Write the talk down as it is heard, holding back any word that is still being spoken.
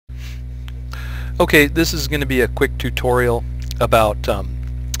Okay, this is going to be a quick tutorial about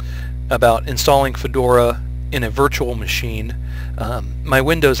installing Fedora in a virtual machine. My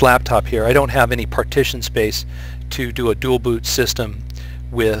Windows laptop here, I don't have any partition space to do a dual boot system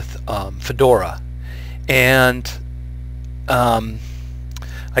with Fedora, and there's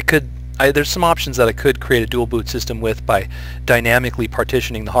some options that I could create a dual boot system with by dynamically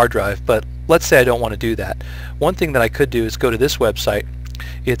partitioning the hard drive, but let's say I don't want to do that. One thing that I could do is go to this website.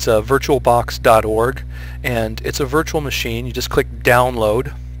 It's virtualbox.org, and it's a virtual machine. You just click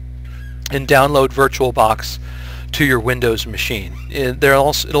download and download VirtualBox to your Windows machine.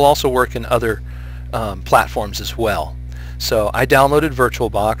 It'll also work in other platforms as well. So I downloaded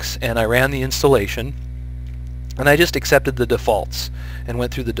VirtualBox and I ran the installation, and I just accepted the defaults and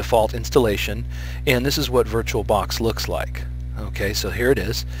went through the default installation, and this is what VirtualBox looks like. Okay, so here it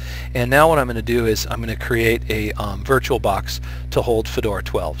is, and now what I'm going to do is I'm going to create a VirtualBox to hold Fedora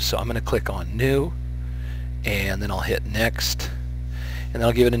 12. So I'm going to click on New, and then I'll hit Next, and then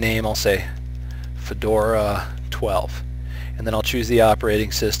I'll give it a name. I'll say Fedora 12, and then I'll choose the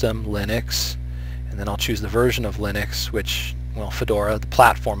operating system, Linux, and then I'll choose the version of Linux, which, well, Fedora, the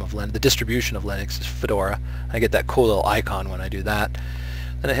platform of Linux, the distribution of Linux is Fedora. I get that cool little icon when I do that.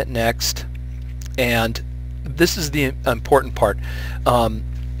 Then I hit Next, and this is the important part.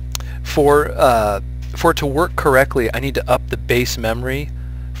 For it to work correctly, I need to up the base memory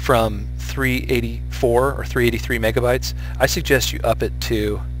from 384 or 383 megabytes. I suggest you up it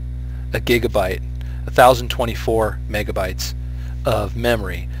to a gigabyte, 1024 megabytes of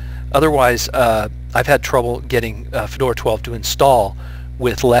memory. Otherwise, I've had trouble getting Fedora 12 to install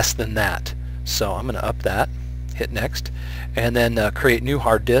with less than that. So I'm going to up that, hit Next, and then create new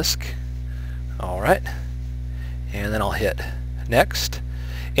hard disk. Alright, and then I'll hit Next,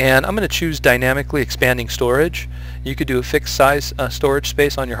 and I'm going to choose dynamically expanding storage. You could do a fixed size storage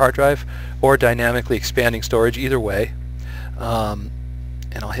space on your hard drive or dynamically expanding storage, either way. And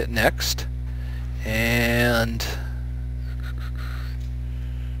I'll hit Next, and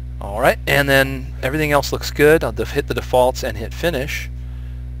alright, and then everything else looks good. I'll hit the defaults and hit Finish.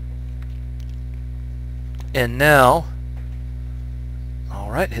 And now,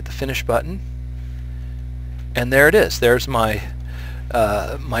 alright, hit the Finish button. And there it is. There's my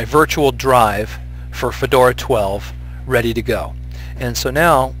my virtual drive for Fedora 12 ready to go. And so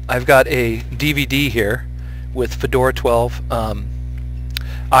now I've got a DVD here with Fedora 12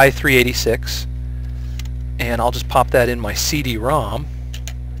 i386, and I'll just pop that in my CD-ROM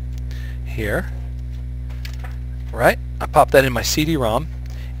here. Right? I pop that in my CD-ROM,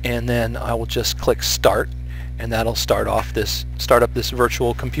 and then I will just click Start, and that'll start up this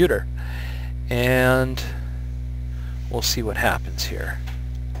virtual computer. And we'll see what happens here.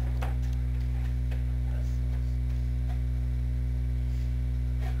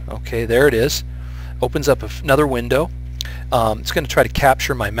 Okay, there it is. Opens up another window. It's going to try to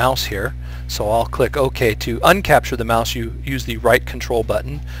capture my mouse here, so I'll click OK. To uncapture the mouse, you use the right control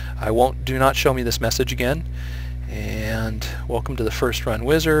button. Do not show me this message again. And welcome to the first run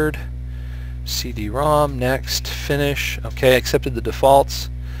wizard. CD-ROM, next, finish. Okay, accepted the defaults,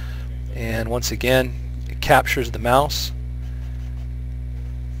 and once again captures the mouse.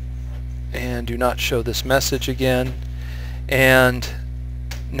 And do not show this message again. And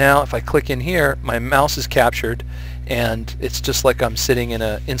now if I click in here, my mouse is captured, and it's just like I'm sitting in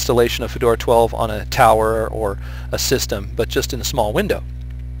an installation of Fedora 12 on a tower or a system, but just in a small window.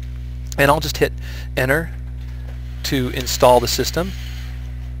 And I'll just hit Enter to install the system.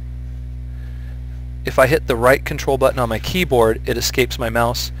 If I hit the right control button on my keyboard, it escapes my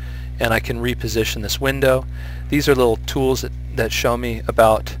mouse, and I can reposition this window. These are little tools that show me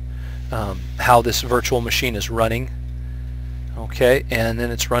about how this virtual machine is running. Okay, and then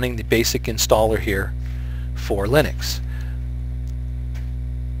it's running the basic installer here for Linux.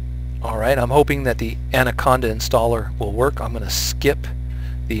 Alright, I'm hoping that the Anaconda installer will work. I'm going to skip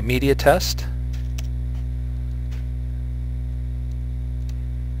the media test.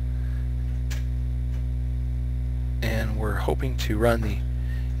 And we're hoping to run the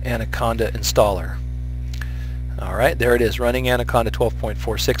Anaconda installer. Alright, there it is, running Anaconda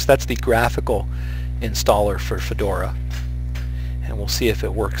 12.46. That's the graphical installer for Fedora. And we'll see if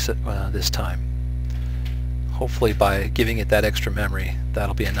it works this time. Hopefully by giving it that extra memory,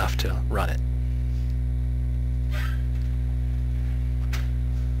 that'll be enough to run it.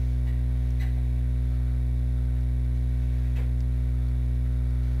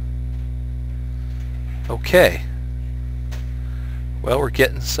 Okay. Well, we're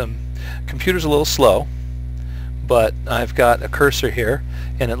getting some... Computer's a little slow, but I've got a cursor here,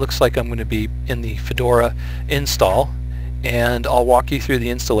 and it looks like I'm going to be in the Fedora install, and I'll walk you through the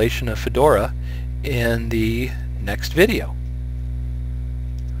installation of Fedora in the next video.